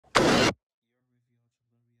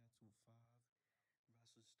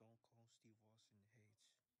Stone Cold Steve Austin hates.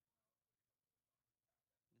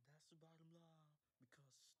 That's the bottom line because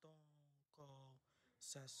Stone Cold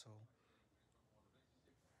says so.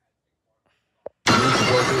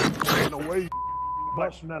 In a way,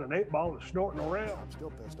 busting out an 8-ball and snorting around. I'm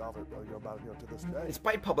still pissed off about it to this day.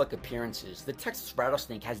 Despite public appearances, the Texas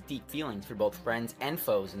Rattlesnake has deep feelings for both friends and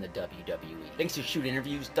foes in the WWE. Thanks to shoot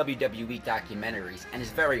interviews, WWE documentaries, and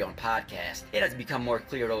his very own podcast, it has become more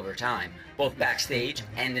clear over time, both backstage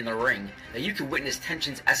and in the ring, that you can witness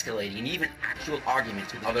tensions escalating and even actual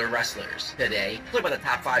arguments with other wrestlers. Today, we'll talk about the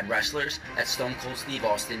top 5 wrestlers that Stone Cold Steve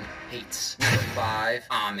Austin hates. Number 5,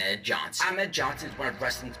 Ahmed Johnson. Ahmed Johnson is one of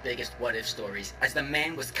wrestling's biggest what-if stories, as the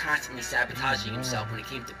man was constantly sabotaging himself when it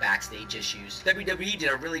came to backstage issues. WWE did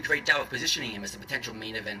a really great job of positioning him as a potential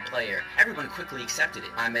main event player. Everyone quickly accepted it.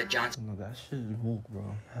 Ahmed Johnson. No, that shit is mook,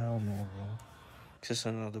 bro. Hell no, bro. Just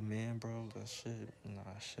another man, bro. That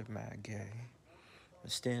shit mad gay.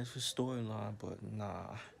 It stands for storyline, but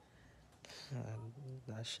nah.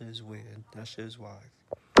 That shit is weird. That shit is wild.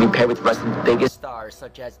 You pair with wrestling's biggest stars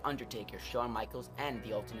such as Undertaker, Shawn Michaels, and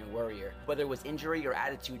The Ultimate Warrior. Whether it was injury or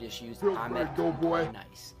attitude issues, Ahmed go boy.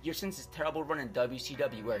 Nice. Year since his terrible run in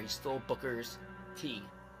WCW where he stole Booker's T.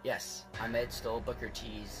 Yes, Ahmed stole Booker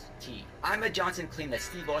T's T. Ahmed Johnson claimed that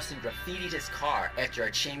Steve Austin graffitied his car after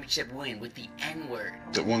a championship win with the N-word.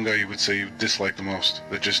 That one guy you would say you dislike the most,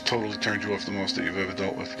 that just totally turned you off the most that you've ever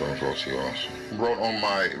dealt with. Stone Cold Steve Austin. Wrote on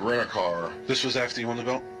my rent-a-car. This was after you won the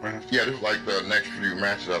belt, right after? Yeah, this was like the next few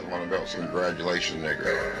matches after I won the belt. So congratulations,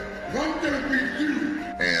 nigga. Right there with you.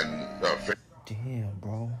 And damn,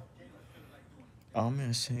 bro.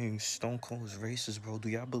 Ahmed saying Stone Cold is racist, bro. Do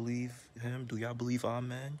y'all believe him? Do y'all believe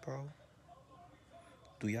Ahmed, bro?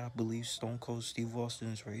 Do y'all believe Stone Cold Steve Austin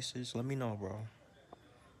is racist? Let me know, bro.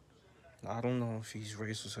 I don't know if he's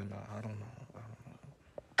racist or not. I don't know.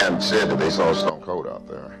 and said that they saw Stone Cold out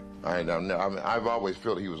there. I've always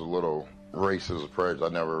felt he was a little racist or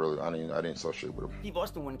prejudiced. I didn't associate with him. Steve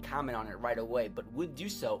Austin wouldn't comment on it right away, but would do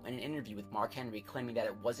so in an interview with Mark Henry, claiming that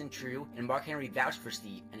it wasn't true, and Mark Henry vouched for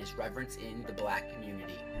Steve and his reverence in the black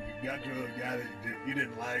community. You got to a guy that you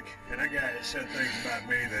didn't like, and that guy has said things about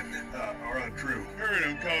me that are untrue. Heard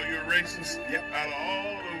him call you a racist? Yep. Out of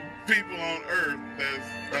all the people on earth that's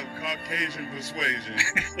of Caucasian persuasion,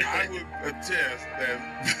 I would attest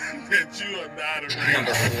that you are not a racist.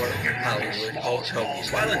 Number 4, Hollywood, Hulk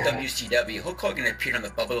Hogan. While in WCW, Hulk Hogan appeared on the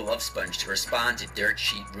Bubba Love Sponge to respond to dirt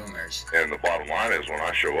sheet rumors. And the bottom line is, when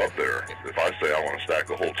I show up there, if I say I want to stack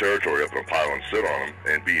the whole territory up in a pile and sit on them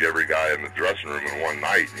and beat every guy in the dressing room in one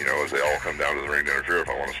night, as they all come down to the ring to interfere, if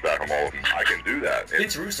I want to stack them all, I can do that.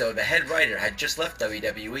 Vince Russo, the head writer, had just left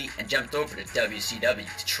WWE and jumped over to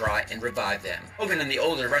WCW to try and revive them. Hogan and the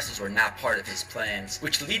older wrestlers were not part of his plans,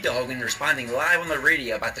 which led to Hogan responding live on the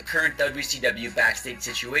radio about the current WCW backstage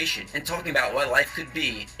situation and talking about what life could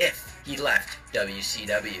be if he left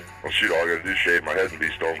WCW. Well, shoot, all I gotta do is shave my head and be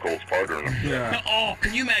Stone Cold's partner. Yeah. Oh,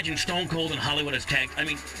 can you imagine Stone Cold and Hollywood as tag?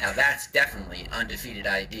 Now that's definitely an undefeated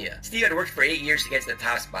idea. Steve had worked for 8 years to get to the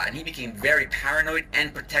top spot, and he became very paranoid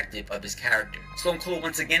and protective of his character. Stone Cold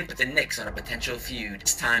once again put the Knicks on a potential feud.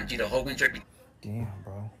 This time due to Hogan's reputation. Damn,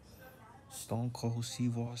 bro. Stone Cold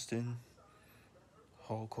Steve Austin,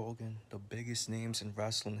 Hulk Hogan, the biggest names in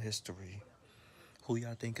wrestling history. Who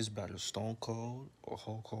y'all think is better, Stone Cold or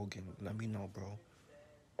Hulk Hogan? Let me know, bro.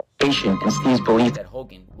 And Steve's belief that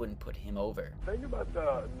Hogan wouldn't put him over. Think about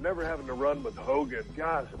never having to run with Hogan.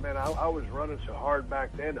 Guys, man, I was running so hard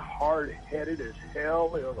back then, hard-headed as hell.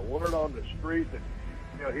 The word on the street that,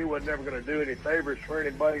 he wasn't never going to do any favors for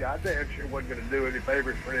anybody. I damn sure wasn't going to do any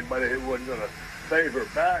favors for anybody who wasn't going to favor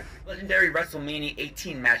back. Legendary WrestleMania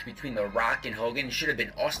 18 match between The Rock and Hogan should have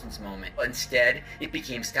been Austin's moment, but instead, it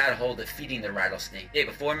became Scott Hall defeating the Rattlesnake. The day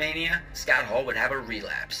before Mania, Scott Hall would have a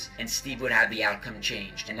relapse, and Steve would have the outcome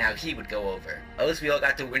changed, and now he would go over. At least we all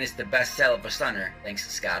got to witness the best sell of a stunner, thanks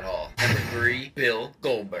to Scott Hall. Number 3, Bill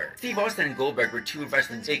Goldberg. Steve Austin and Goldberg were two of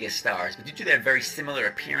wrestling's biggest stars, but due to their very similar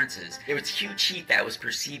appearances, there was huge heat that was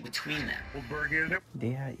perceived between them. Goldberg in it. They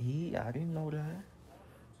had heat? I didn't know that.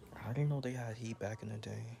 I didn't know they had heat back in the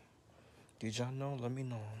day. Did y'all know? Let me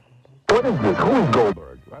know. What is this? Who is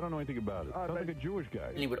Goldberg? I don't know anything about it. Sounds like a Jewish guy.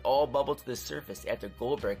 And he would all bubble to the surface after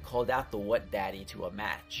Goldberg called out the What Daddy to a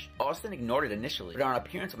match. Austin ignored it initially, but on an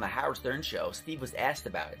appearance on the Howard Stern show, Steve was asked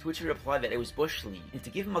about it, to which he replied that it was Bush League, and to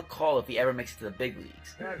give him a call if he ever makes it to the big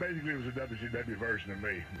leagues. Yeah, basically it was a WCW version of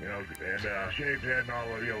me, and shaved head and all,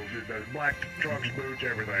 the black trunks, boots,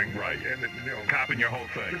 everything. Right. And, Copping your whole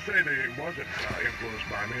thing. To say that it wasn't influenced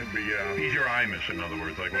by me and be, He's your Imus, in other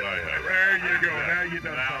words, like what I have. There you go. Now you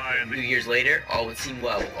know something. 2 years later, all would seem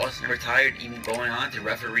well with with Austin retired, even going on to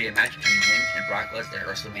referee a match between him and Brock Lesnar at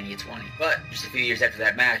WrestleMania 20. But just a few years after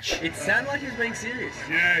that match, It sounded like he was being serious.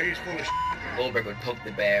 Yeah, he's full of Goldberg would poke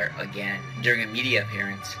the bear again during a media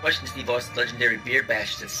appearance, questioning Steve Austin's legendary beer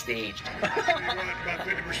bashes as staged. About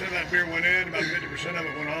 50% of that beer went in, about 50% of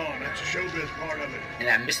it went on. That's the showbiz part of it. And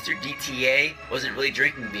that Mr. DTA wasn't really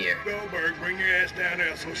drinking beer. Goldberg, bring your ass down there.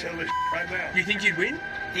 Let's go sell this right now. You think you'd win?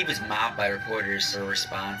 Steve was mobbed by reporters for a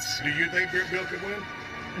response. Do you think Bill could win?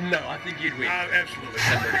 No, I think you'd win. Absolutely.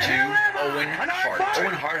 Number 2, Owen Hart.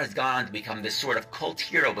 Owen Hart has gone on to become this sort of cult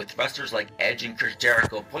hero, with wrestlers like Edge and Chris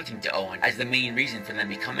Jericho pointing to Owen as the main reason for them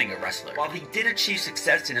becoming a wrestler. While he did achieve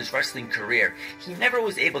success in his wrestling career, he never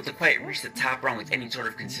was able to quite reach the top rung with any sort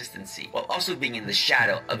of consistency, while also being in the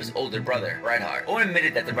shadow of his older brother, Bret Hart. Owen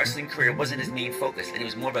admitted that the wrestling career wasn't his main focus, and it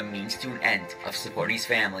was more of a means to an end of supporting his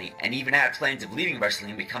family, and even had plans of leaving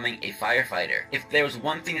wrestling and becoming a firefighter. If there was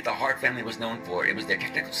one thing that the Hart family was known for, it was their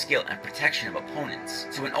technical skill and protection of opponents.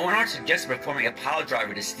 So when Owen Hart suggested performing a pile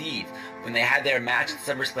driver to Steve when they had their match at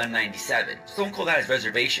SummerSlam 97, Stone Cold had his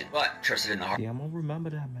reservation, but trusted in the Hart. Yeah, I'm gonna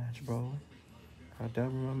remember that match, bro. I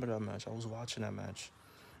don't remember that match. I was watching that match.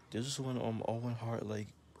 This is when Owen Hart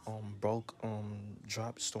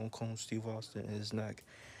dropped Stone Cold Steve Austin in his neck,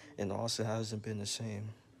 and Austin hasn't been the same.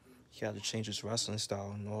 He had to change his wrestling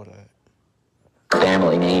style and all that.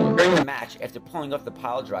 Family name. During the match, after pulling off the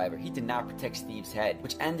pile driver, he did not protect Steve's head,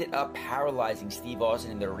 which ended up paralyzing Steve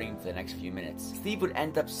Austin in the ring for the next few minutes. Steve would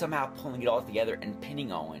end up somehow pulling it all together and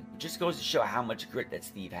pinning Owen, which just goes to show how much grit that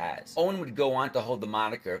Steve has. Owen would go on to hold the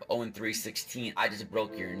moniker of Owen 316, I just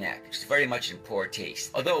broke your neck, which is very much in poor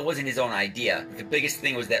taste. Although it wasn't his own idea, the biggest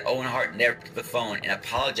thing was that Owen Hart never picked up the phone and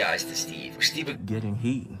apologized to Steve. Steve would getting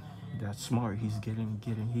heat. That's smart. He's getting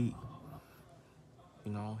heat.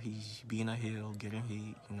 You know, he's being a heel, getting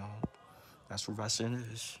heat, you know. That's what wrestling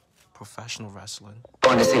is. Professional wrestling.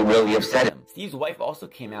 Going to say really upset him. Steve's wife also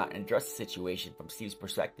came out and addressed the situation from Steve's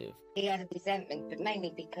perspective. He had a resentment, but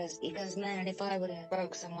mainly because he goes, man, if I would have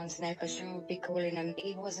broke someone's neck, I sure would be calling him.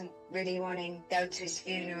 He wasn't really wanting to go to his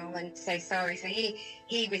funeral and say sorry, so he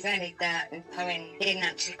resented that, and Owen didn't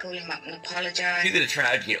actually call him up and apologize. Due to the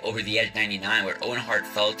tragedy at Over the Edge 99, where Owen Hart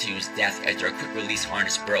fell to his death after a quick release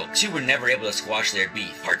harness broke, two were never able to squash their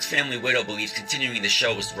beef. Hart's family widow believes continuing the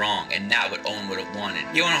show was wrong and not what Owen would have wanted.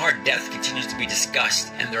 The Owen Hart death continues to be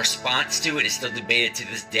discussed, and the response to it is still debated to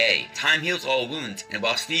this day. Time heals all wounds, and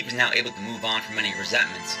while Steve is now able to move on from any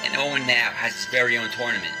resentments, and Owen now has his very own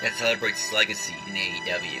tournament that celebrates his legacy in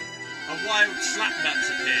AEW. A wild slapnuts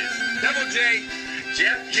appears. Double J,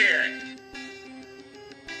 Jeff Jarrett.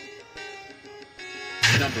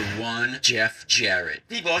 Number 1, Jeff Jarrett.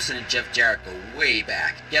 Steve Austin and Jeff Jarrett go way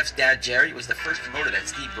back. Jeff's dad, Jerry, was the first promoter that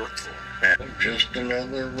Steve worked for. I'm just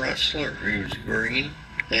another wrestler who's green,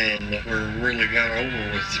 and we're really got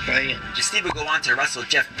over with the fans. Steve would go on to wrestle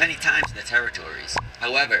Jeff many times in the territories.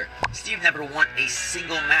 However, Steve never won a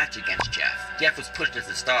single match against Jeff. Jeff was pushed as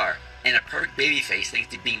a star, and a perfect babyface thanks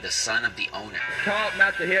to being the son of the owner. Taught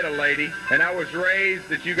not to hit a lady, and I was raised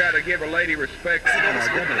that you got to give a lady respect. Steve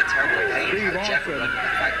Austin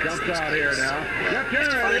jumps out here now.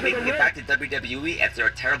 After finally making it back to WWE after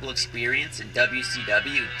a terrible experience in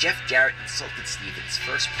WCW, Jeff Jarrett insulted Steve in his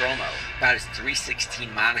first promo about his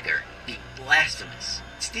 316 moniker being blasphemous.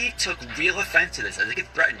 Steve took real offense to this as it could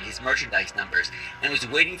threaten his merchandise numbers and was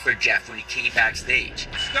waiting for Jeff when he came backstage.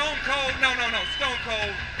 Stone Cold, no, Stone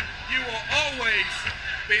Cold, you will always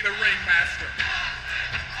be the ringmaster.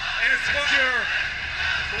 And it's for your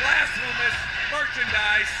blasphemous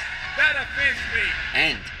merchandise that offends me.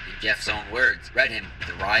 And, in Jeff's own words, read him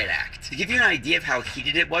the riot act. To give you an idea of how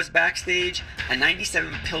heated it was backstage, a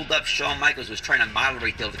 97 pilled up Shawn Michaels was trying to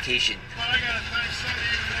moderate the altercation. Well, I gotta thank some of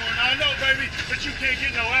you more. Now, I know, baby, that you can't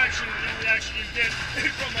get no action, and the only action you get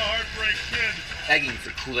is from a Heartbreak Kid. Begging for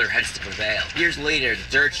cooler heads to prevail. Years later, the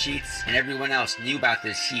dirt sheets and everyone else knew about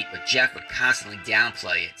this heat, but Jeff would constantly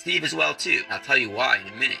downplay it. Steve as well too. I'll tell you why in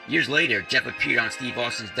a minute. Years later, Jeff appeared on Steve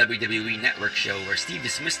Austin's WWE Network show where Steve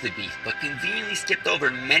dismissed the beef, but conveniently skipped over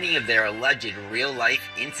many of their alleged real-life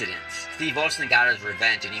incidents. Steve Austin got his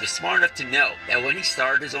revenge, and he was smart enough to know that when he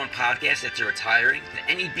started his own podcast after retiring,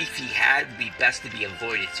 that any beef he had would be best to be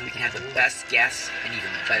avoided so he can have the best guests and even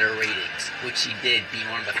better ratings, which he did, being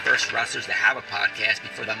one of the first wrestlers to have a podcast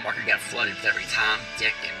before the market got flooded with every Tom,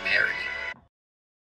 Dick, and Mary.